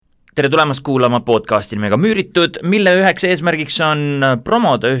Tere tulemast kuulama podcasti nimega Müüritud, mille üheks eesmärgiks on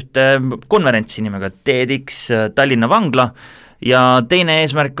promoda ühte konverentsi nimega TEDxTallinnaVangla ja teine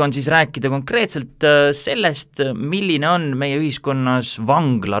eesmärk on siis rääkida konkreetselt sellest, milline on meie ühiskonnas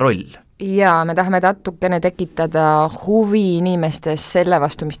vangla roll. Ja me tahame natukene tekitada huvi inimestes selle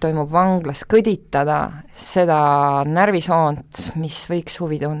vastu, mis toimub vanglas, kõditada seda närvisoont, mis võiks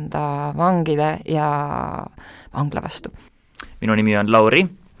huvi tunda vangide ja vangla vastu. Minu nimi on Lauri.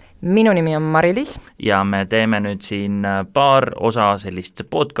 Minu nimi on Mari-Liis. Ja me teeme nüüd siin paar osa sellist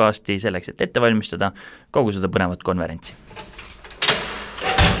podcasti selleks, et ette valmistada kogu seda põnevat konverentsi.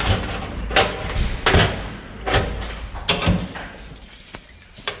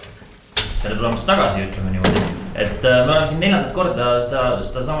 Tere tulemast tagasi, ütleme niimoodi. Et me oleme siin 4. korda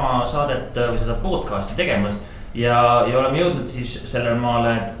seda sama saadet või seda podcasti tegemas ja oleme jõudnud siis sellele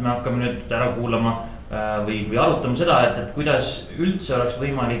maale, et me hakkame nüüd ära kuulama või arutame seda, et kuidas üldse oleks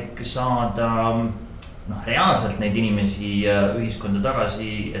võimalik saada reaalselt neid inimesi ühiskonda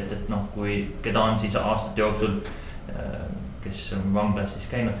tagasi, et kui keda on siis aastate jooksul, kes on vanglas siis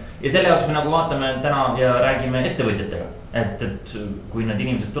käinud. Ja selle jaoks me vaatame täna ja räägime ettevõtjatega, et kui need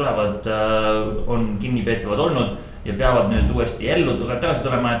inimesed tulevad, on kinnipeetavad olnud ja peavad nüüd uuesti ellu tagasi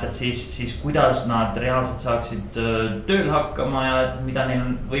tulema, et siis kuidas nad reaalselt saaksid tööl hakkama ja mida neil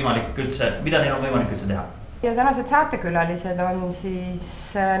on võimalik üldse teha. Ja tänased saatekülalised on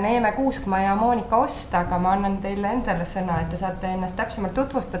siis Neeme Kuuskma ja Moonika Ost, aga ma annan teile endale sõna, et te saate ennast täpsemalt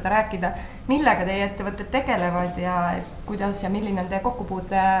tutvustada, rääkida, millega teie ettevõtted tegelevad ja kuidas ja milline on teie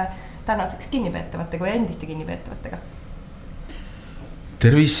kokkupuude tänaseks kinnipeetavatega või endiste kinnipeetavatega.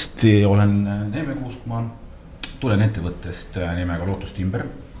 Tervist, olen Neeme Kuuskma, tulen ettevõttest nimega Lootustimber.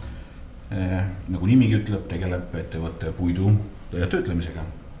 Nagu nimigi ütleb, tegeleb ettevõtte puidu töötlemisega.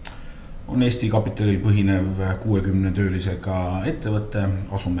 On Eesti kapitalil põhinev 60 töölisega ettevõtte,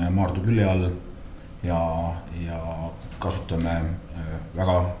 asume Maardu külje all ja kasutame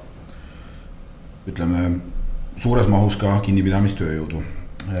väga, ütleme, suures mahus ka kinnipidamistööjõudu.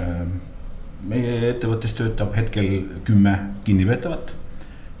 Meie ettevõttes töötab hetkel 10 kinnipeetavat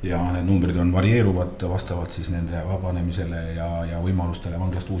ja need numbrid on varieeruvad vastavalt siis nende vabanemisele ja võimalustele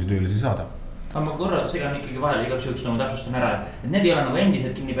vanglast uusi töölisi saada. Aga ma korra segan ikkagi vahele igaks juhuks täpsustan ära, et need ei ole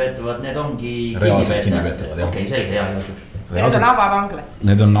endised kinnipeetavad, need ongi kinnipeetavad. Okei, selge, igaks juhuks. Need on avavanglast.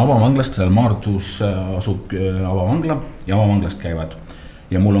 Need on avavanglast, seal Maardus asub avavangla ja avavanglast käivad.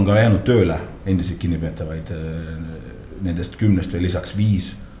 Ja mul on ka jäänud tööle endised kinnipeetavaid, nendest 10 või lisaks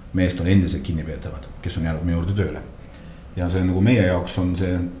 5 meest on endised kinnipeetavad, kes on jäänud meie juurde tööle. Ja see nagu meie jaoks on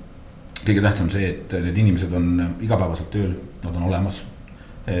see, kõige tähtsam see, et need inimesed on igapäevaselt tööl, nad on olemas,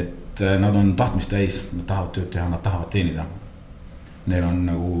 et nad on tahtmist täis, nad tahavad tööd teha, nad tahavad teenida.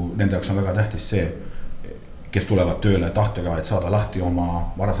 Nende jaoks on väga tähtis see, kes tulevad tööle tahtega, et saada lahti oma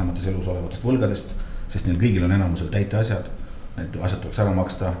varasemates elus olevatest võlgadest, sest neil kõigil on enamusel täite asjad, need asjad tuleks ära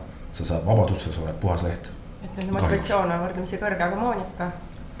maksta, sa saad vabadust, sa oled puhas leht. Et nende motivatsioon on võrdlemisi kõrge, aga Moonika?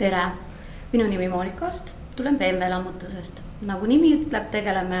 Tere, minu nimi Moonika Ost, tulen BMW lammutusest. Nagu nimi ütleb,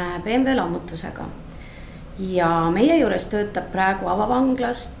 tegeleme BMW lammutusega. Ja meie juures töötab praegu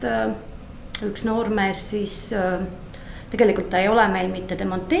avavanglast üks noormees, siis tegelikult ta ei ole meil mitte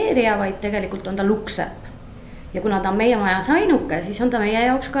demonteerija, vaid tegelikult on ta luksepp. Ja kuna ta on meie majas ainuke, siis on ta meie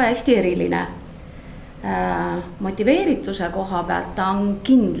jaoks ka hästi eriline. Motiveerituse koha pealt ta on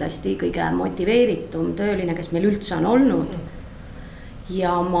kindlasti kõige motiveeritum tööline, kes meil üldse on olnud.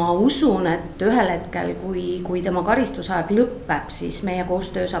 Ja ma usun, et ühel hetkel, kui tema karistusaeg lõpeb, siis meie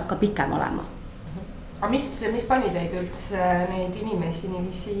koostöö saab ka pikem olema. Aga mis pani teid üldse neid inimesi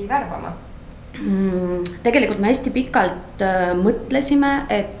niiviisi värbama? Tegelikult me hästi pikalt mõtlesime,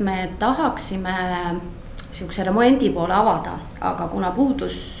 et me tahaksime siukse remondi poole avada, aga kuna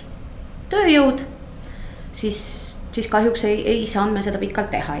puudus tööjõud, siis kahjuks ei saanud me seda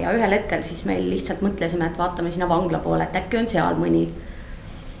pikalt teha ja ühel hetkel siis meil lihtsalt mõtlesime, et vaatame sinna vangla poole, et äkki on seal mõni.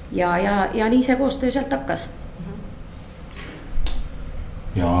 Ja nii see koostöö sealt hakkas.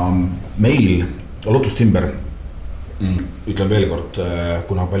 Ja meil Lootustimber, ütlen veel kord,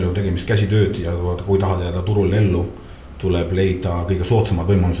 kuna palju tegemist käsitööd ja kui tahad jääda turul ellu, tuleb leida kõige soodsamad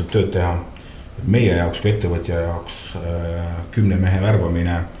võimalused tööd teha. Meie jaoks kui ettevõtja jaoks 10 mehe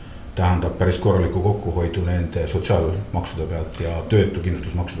värbamine tähendab päris korralikku kokkuhoidu nende sotsiaalmaksude pealt ja töötu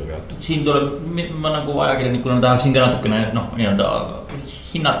kindlustusmaksude pealt. Siin tuleb, ma nagu ajakirjanikuna tahaksin ka natukene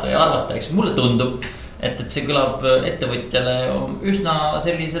hinnata ja arvata, eks mulle tundub, et see kõlab ettevõtjale üsna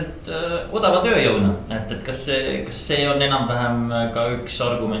selliselt odava tööjõuna, et kas see on enam-vähem ka üks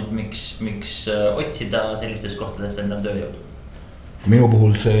argument, miks otsida sellistest kohtadest endale tööjõudu? Minu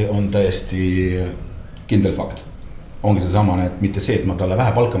puhul see on täiesti kindel fakt. ongi seesama, et mitte see, et ma talle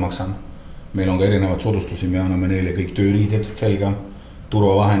vähe palka maksan. Meil on ka erinevad soodustusi, me anname neile kõik tööriided selga,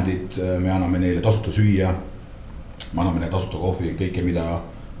 turvavahendid, me anname neile tasuta süüa, me anname neile tasuta kohvi, kõike,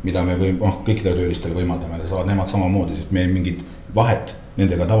 mida me kõikidele töölistele võimaldame, saavad nemad samamoodi, sest me mingit vahet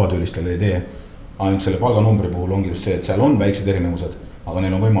nendega tavatöölistele ei tee. Ainult selle palganumbri puhul ongi just see, et seal on väiksed erinevused, aga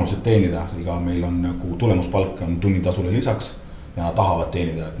neil on võimalused teenida, iga meil on nagu tulemuspalk on tunnitasule lisaks ja nad tahavad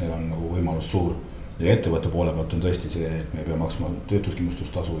teenida, et neil on nagu võimalus suur. Ja ettevõtte poole pealt on tõesti see, et me peame maksma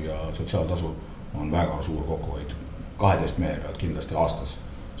töötuskindlustustasu ja sotsiaaltasu on väga suur kokkuhoid. 12 mehe pealt kindlasti aastas,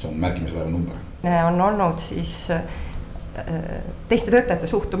 see on märkimisväärne number. On olnud siis teiste töötajate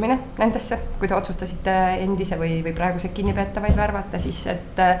suhtumine nendesse, kui te otsustasite endise või praegused kinnipeetavaid värvata, siis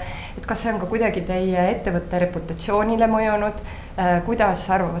et kas see on ka kuidagi teie ettevõtte reputatsioonile mõjunud, kuidas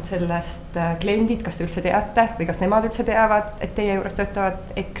arvavad sellest kliendid, kas te üldse teate või kas nemad üldse teavad, et teie juures töötavad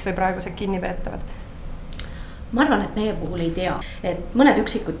eks või praegused kinnipeetavad? Ma arvan, et meie puhul ei tea, et mõned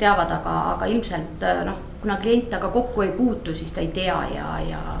üksikud teavad, aga ilmselt kuna klient aga kokku ei puutu, siis ta ei tea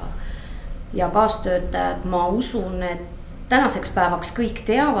ja kaastöötajad, ma usun, et tänaseks päevaks kõik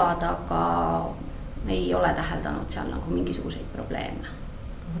teavad, aga ei ole täheldanud seal nagu mingisuguseid probleeme.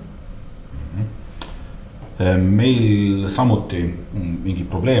 Meil samuti mingi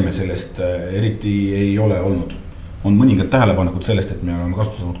probleeme sellest eriti ei ole olnud. On mõningad tähelepanekud sellest, et me oleme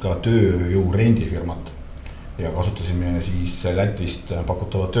kasutanud ka tööjõu rendifirmat ja kasutasime siis Lätist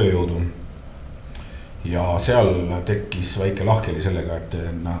pakutavat tööjõudu. Ja seal tekkis väike lahkeli sellega, et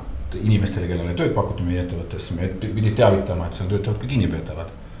inimestele, kellele tööd pakuti meie ettevõttes, me pidid teavitama, et seal töötavad ka kinnipeetavad.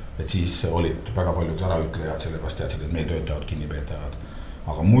 Et siis olid väga paljud äraütlejad sellepärast teadsid, et meil töötavad kinnipeetavad.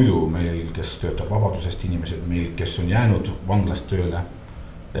 Aga muidu meil, kes töötab vabadusest, inimesed meil, kes on jäänud vanglast tööle,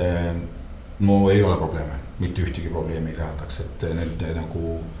 no ei ole probleeme, mitte ühtegi probleemi ei täheldaks, et nende nagu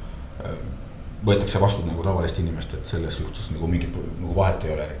võetakse vastu nagu tavalist inimest, et selles juhtus nagu mingit nagu vahet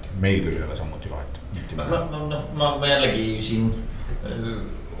ei ole eriti. Meil küll ei ole samuti vahet. Ma jällegi siin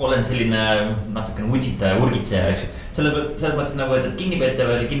olen selline natukene utsitaja, urgitseja, eks ju. Selles mõttes nagu, et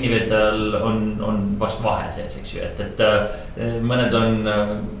kinnipeetaval ja kinnipeetajal on vast vahe sees, eks ju. Et mõned on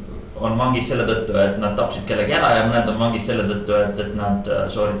vangis selle tõttu, et nad tapsid kellegi ära ja mõned on vangis selle tõttu, et nad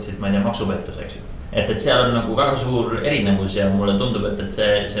sooritasid, ma ei tea, maksupettus, eks ju. Et seal on nagu väga suur erinevus ja mulle tundub, et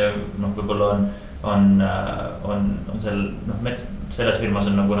see võib-olla on selles firmas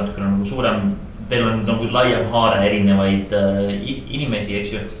on nagu natukene nagu suurem, teil on nagu laiem haare erinevaid inimesi,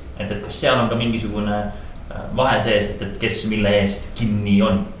 eks ju. Et kas seal on ka mingisugune vahe sees, et kes mille eest kinni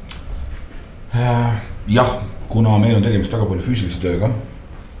on? Jah, kuna meil on tegemist väga palju füüsilise tööga,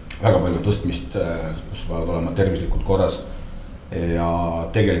 väga palju tõstmist, kus peavad olema tervislikult korras. Ja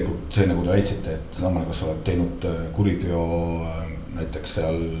tegelikult see, nagu te väitsite, et samale, kas oled teinud kuriteo näiteks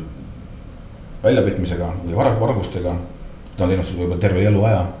seal väljapetmisega või vargustega, ta on teinud seda juba terve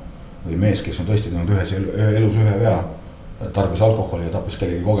eluaja või mees, kes on tõesti teinud elus ühe vea, tarbis alkoholi ja tappis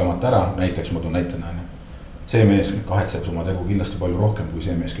kellegi kogemata ära, näiteks ma toon näitena. See mees kahetseb oma tegu kindlasti palju rohkem kui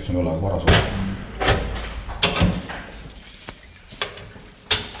see mees, kes on eluaeg varas.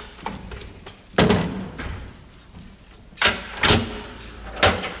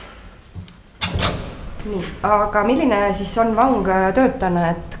 Aga milline siis on vang töötana,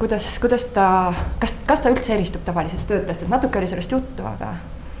 et kuidas ta, kas ta üldse eristub tavalisest töötajast, et natuke oli sellest juttu, aga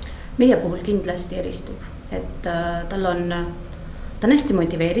meie puhul kindlasti eristub, et ta on hästi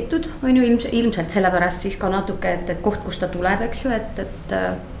motiveeritud, on ju ilmselt sellepärast siis ka natuke, et koht, kus ta tuleb, eks ju, et ta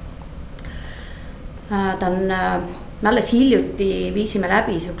on, me alles hiljuti viisime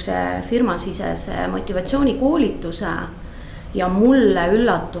läbi siukse firmasisese motivatsioonikoolituse ja mulle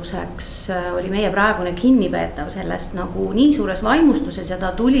üllatuseks oli meie praegune kinnipeetav sellest nagu nii suures vaimustuses ja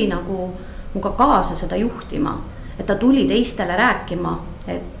ta tuli nagu muga kaasa seda juhtima, et ta tuli teistele rääkima,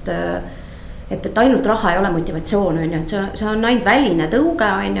 et ainult raha ei ole motivatsioon, on ju, et see on ainult väline tõuge,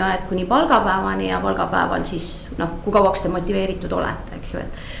 on ju, et kuni palgapäevani ja palgapäeval siis kui kauaks te motiveeritud olete, eks ju,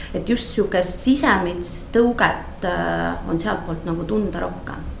 et just siukest sisemist tõuget on sealt poolt nagu tunda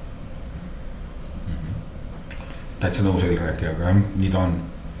rohkem. Täitsa nõus eelrääkijaga, nii ta on.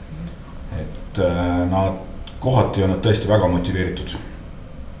 Et nad kohati on nad tõesti väga motiveeritud.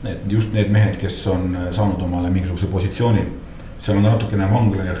 Et just need mehed, kes on saanud omale mingisuguse positsiooni, seal on natukene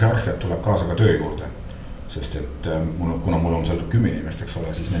vangla ja hierarhiat tuleb kaasa ka töö juurde. Sest et kuna mul on seal 10 inimest, eks ole,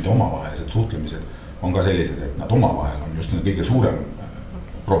 siis nende omavahelised suhtlemised on ka sellised, et nad omavahel on just kõige suurem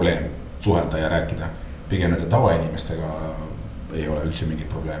probleem suhelda ja rääkida. Pigem nende tavainimestega ei ole üldse mingit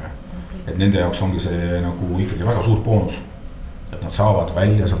probleeme. Et nende jaoks ongi see nagu ikkagi väga suur boonus, et nad saavad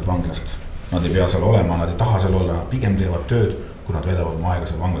välja sealt vanglast, nad ei pea seal olema, nad ei taha seal olla, pigem teevad tööd, kui nad vedavad oma aega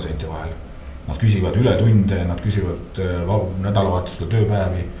seal vanglaseinte vahel. Nad küsivad ületunde, nad küsivad nädalavahetustel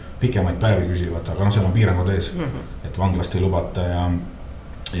tööpäevi, pikemaid päevi küsivad, aga seal on piirangud ees, et vanglast ei lubata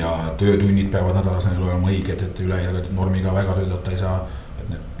ja töötunnid peavad nädalas neil olema õiged, et üle normiga väga töötada ei saa, et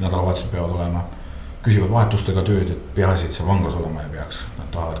need nädalavahetused peavad olema. Küsivad vahetustega tööd, et peaasi, et seal vanglas olema ei peaks, nad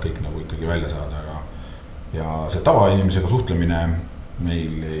tahavad kõik nagu ikkagi välja saada, ja see tavainimesega suhtlemine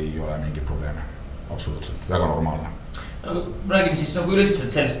meil ei ole mingi probleeme, absoluutselt, väga normaalne. Räägime siis nagu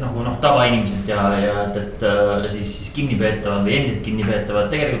üleüldiselt sellest nagu tavainimesed ja et siis kinnipeetavad või endid kinnipeetavad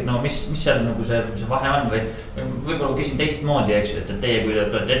tegelikult mis seal nagu see vahe on või võib-olla küsin teistmoodi, eks ju, et teie kui te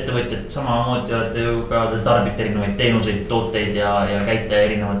olete ettevõtjad samamoodi olete ju ka tarbite erinevaid teenuseid, tooteid ja käite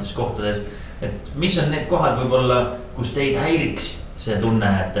erinevates kohtades, et mis on need kohad võib-olla, kus teid häiriks see tunne,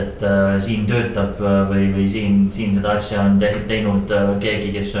 et siin töötab või siin seda asja on teinud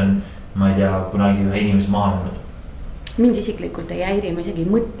keegi, kes on, ma ei tea, kunagi ühe inimese maha löönud? Mind isiklikult ei häiri, ma isegi ei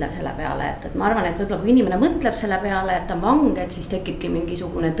mõtle selle peale, et ma arvan, et võib-olla kui inimene mõtleb selle peale, et ta on vang, et siis tekibki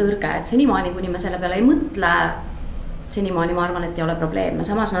mingisugune tõrge, et senimaani, kuni me selle peale ei mõtle, senimaani ma arvan, et ei ole probleeme.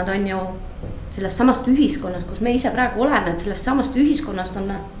 Samas nad on ju sellest samast ühiskonnast, kus me ise praegu oleme, et sellest samast ühiskonnast on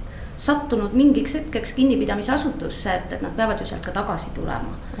nad sattunud mingiks hetkeks kinnipidamisasutusse, et nad peavad ju sealt ka tagasi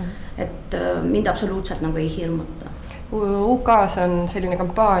tulema. Et mind absoluutselt nagu ei hirmuta. UK-s on selline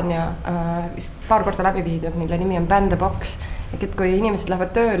kampaania vist paar korda läbi viidud, mille nimi on Ban the Box. Et kui inimesed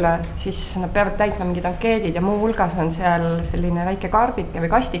lähevad tööle, siis nad peavad täitma mingid ankeedid ja muu hulgas on seal selline väike karbike või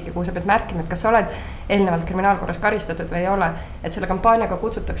kastike, kuhu sa pead märkima, et kas sa oled eelnevalt kriminaalkorras karistatud või ei ole. Et selle kampaaniaga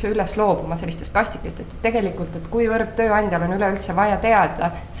kutsutakse üles loobuma sellistest kastikest, et tegelikult, et kuivõrd tööandjal on üleüldse vaja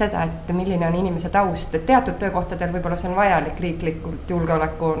teada seda, et milline on inimese taust, et teatud töökohtadel võib-olla see on vajalik riiklikult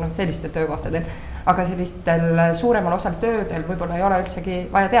julgeoleku sellistel töökohtadel, aga sellistel suuremal osal töödel võib-olla ei ole üldsegi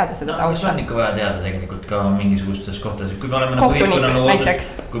vaja teada seda tausta. On ikka vaja teada tegelikult ka mingisugustes kohtades, kui me oleme kohtunik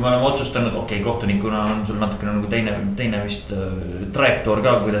kui me oleme otsustanud, kohtunikuna on sul natukene nagu teine vist trajektoor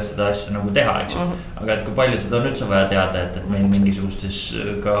ka, kuidas seda asja nagu teha, eks ju. Aga et kui palju seda on üldse vaja teada, et meil mingisugustes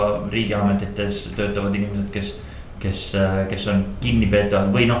ka riigiametites töötavad inimesed, kes on kinnipeetavad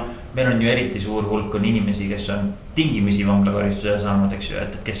või meil on ju eriti suur hulk on inimesi, kes on tingimisi vanglakaristuse saanud, eks ju,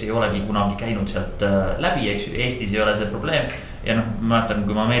 et kes ei olegi kunagi käinud sealt läbi, eks ju, Eestis ei ole see probleem. Ja ma mäletan,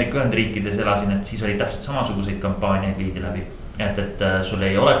 kui ma Ameerika Ühendriikides elasin, et siis oli täpselt samasuguseid kampaaniaid viidi läbi. Et sul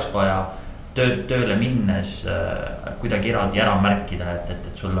ei oleks vaja tööle minnes kuidagi eraldi ära märkida, et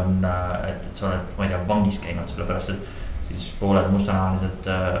sul on, et sa oled, ma ei tea, vangis käinud, sellepärast, et siis pooled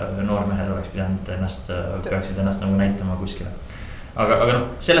mustanahalised noormehed oleks peaksid ennast nagu näitama kuskile. Aga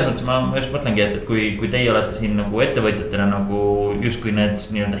selles mõttes ma just mõtlengi, et kui teie olete siin nagu ettevõtjatena nagu justkui need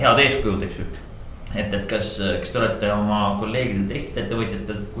nii-öelda head eeskujud, eks ju. Et kas te olete oma kolleegidel teistelt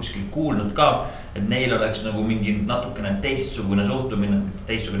ettevõtjatelt kuskil kuulnud ka, et neil oleks nagu mingi natukene teistsugune suhtumine,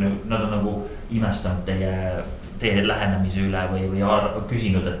 teistsugune, nad on nagu imestanud teie lähenemise üle või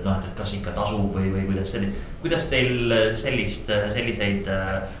küsinud, et kas ikka tasub või kuidas teil selliseid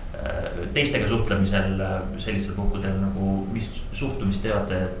teistega suhtlemisel sellistel puhkudel nagu, mis suhtumist te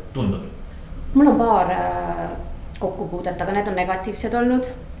olete tundnud? Mul on paar kokkupuudet, aga need on negatiivsed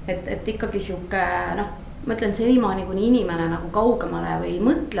olnud, et ikkagi siuke, ma ütlen senimaani, kuni inimene nagu kaugemale või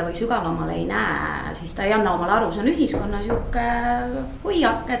mõtle või sügavamale ei näe, siis ta ei anna omale aru, see on ühiskonna siuke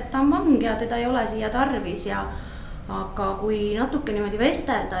hoiak, et ta on vang ja teda ei ole siia tarvis aga kui natuke niimoodi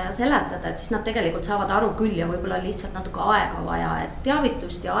vestelda ja seletada, et siis nad tegelikult saavad aru küll ja võib-olla lihtsalt natuke aega vaja, et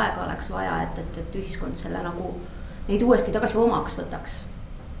teavitust ja aega oleks vaja, et ühiskond selle nagu neid uuesti tagasi omaks võtaks.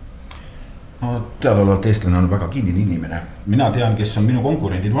 No teadaolevalt eestlane on väga kinnine inimene. Mina tean, kes on minu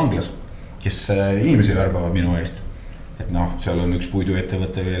konkurendid vanglas, kes inimesi värbavad minu eest. Et seal on üks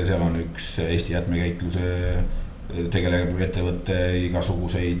puiduettevõte veel, seal on üks Eesti jätmekäitluse tegelev ettevõte,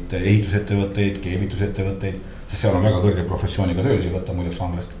 igasuguseid ehitusettevõtteid, keevitusettevõtteid, sest seal on väga kõrge professiooniga töölisi võtta muideks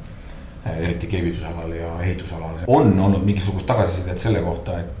vanglast, eriti keevitusalal ja ehitusalal. On olnud mingisugust tagasisidet selle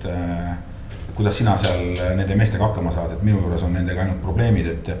kohta, et kuidas sina seal nende meestega hakkama saad, et minu juures on nendega ainult probleemid,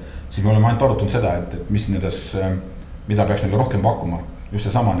 et siis me oleme ainult arutanud seda, et mis nendes, mida peaks neile rohkem pakkuma. Just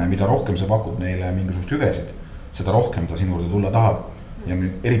see samane, mida rohkem see pakub neile mingisugust hüvesid, seda rohkem ta sinu juurde tulla tahab. Ja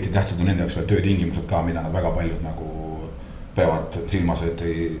eriti tähtsad on nende jaoks veel töötingimused ka, mida nad väga paljud nagu peavad silmas, et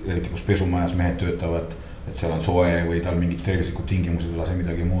eriti kus pesumajas mehed töötavad, et seal on soe või tal mingid tervislikud tingimused, ei lase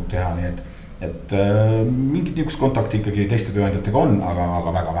midagi muud teha, nii et mingid niisugust kontakti ikkagi teiste tööandjatega on,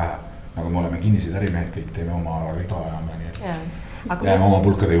 aga väga vähe. Nagu me oleme kinnised ärimehed, kõik teeme oma rida ajame, nii et jääme oma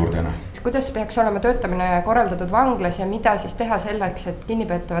pulkade juurde. Kuidas peaks olema töötamine korraldatud vanglas ja mida siis teha selleks, et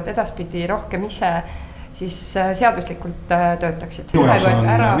kinnipeetavad edaspidi rohkem ise siis seaduslikult töötaksid?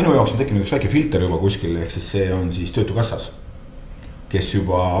 Minu jaoks on tekkinud üks väike filter juba kuskil, ehk siis see on siis töötukassas. kes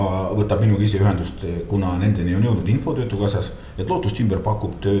juba võtab minuga ise ühendust, kuna nendeni on jõudnud info Töötukassas, et Lootust ümber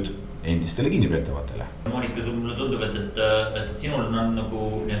pakub tööd endistele kinnipeetavatele. Monika, mulle tundub, et sinul on nagu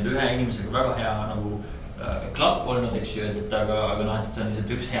ühe inimesega väga hea nagu klapp olnud, eks ju, aga et see on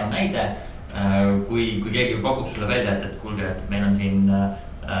lihtsalt üks hea näide. Kui keegi pakub sulle välja, et kuulge, et meil on siin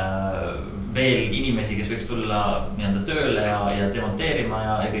veel inimesi, kes võiks tulla tööle ja demonteerima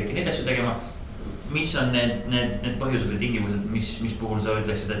ja kõiki neid asju tegema. Mis on need põhjused või tingimused, mis puhul sa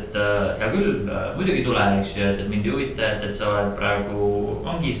ütleksid, et hea küll, muidugi tule, eks ju, et mind ei huvita, et sa oled praegu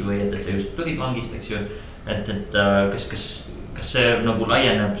vangis või et sa just tulid vangist, eks ju. Kas see nagu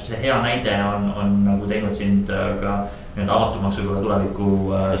laieneb, see hea näide on nagu teinud sind ka avatumaks võib-olla tuleviku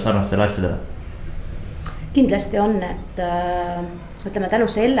sarnastele asjadele? Kindlasti on, et ütleme tänu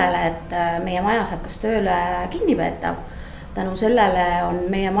sellele, et meie majas hakkas tööle kinnipeetav, tänu sellele on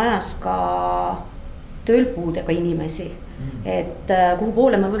meie majas ka tööl puudega inimesi, et kuhu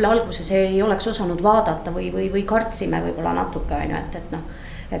poole me võib-olla alguses ei oleks osanud vaadata või kartsime võib-olla natuke,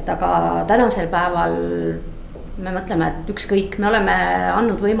 et aga tänasel päeval me mõtleme, et ükskõik, me oleme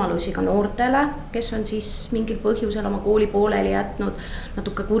andnud võimalusi ka noortele, kes on siis mingil põhjusel oma kooli pooleli jätnud,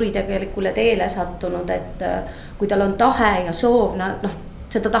 natuke kuritegelikule teele sattunud, et kui tal on tahe ja soov,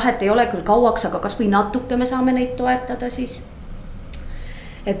 seda tahet ei ole küll kauaks, aga kas või natuke me saame neid toetada siis.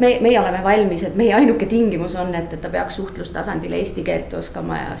 Et meie oleme valmis, et meie ainuke tingimus on, et ta peaks suhtlustasandil eesti keelt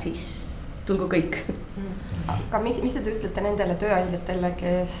oskama ja siis tulgu kõik. Aga mis te ütlete nendele tööandjatele,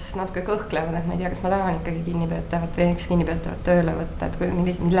 kes natuke kõhklevad, et ma ei tea, kas ma tahan ikkagi kinnipeetavat või kinnipeetavat tööle võtta, et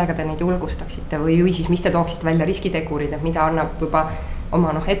millega te neid julgustaksite või siis mis te tooksite välja riskitegurid, et mida annab juba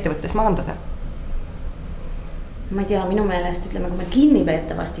oma ettevõttes maandada? Ma ei tea, minu meelest ütleme, kui me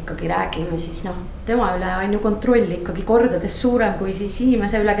kinnipeetavast ikkagi räägime, siis tema üle on ju kontroll ikkagi kordades suurem kui siis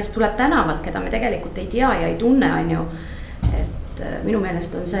inimese üle, kes tuleb tänavalt, keda me tegelikult ei tea ja ei tunne, on ju. Et minu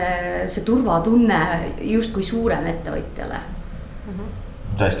meelest on see turvatunne justkui suurem ettevõtjale.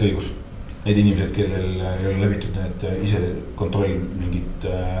 Täiesti õigus. Need inimesed, kellel ei ole läbitud need ise kontroll mingid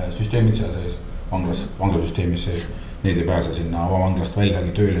süsteemid seal sees, vanglasüsteemis sees, need ei pääse sinna avavanglast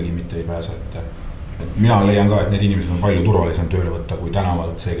väljagi, töölegi mitte ei pääse, et mina leian ka, et need inimesed on palju turvalisem tööle võtta kui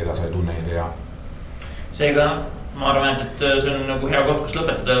tänavalt see, keda sa ei tunne ei tea. Seega ma arvan, et see on nagu hea koht, kus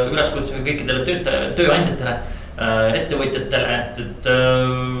lõpetada üleskutsega kõikidele tööandjatele, ettevõtjatele, et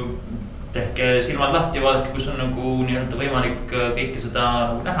tehke silmad lahti, vaadake, kus on nagu võimalik kõike seda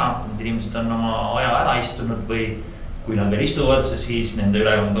nagu näha. Need inimesed on oma aja ära istunud või kui nad veel istuvad, siis nende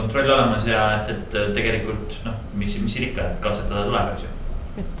üle on kontroll olemas ja et tegelikult mis ikka, et katsetada tuleb, eks ju.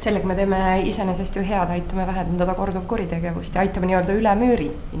 Et sellega me teeme iseenesest ju head, aitame vähendada korduv kuritegevust ja aitame nii-öelda üle müüri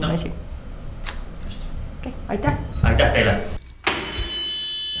inimesi. Just. Okay, aitäh! Aitäh teile!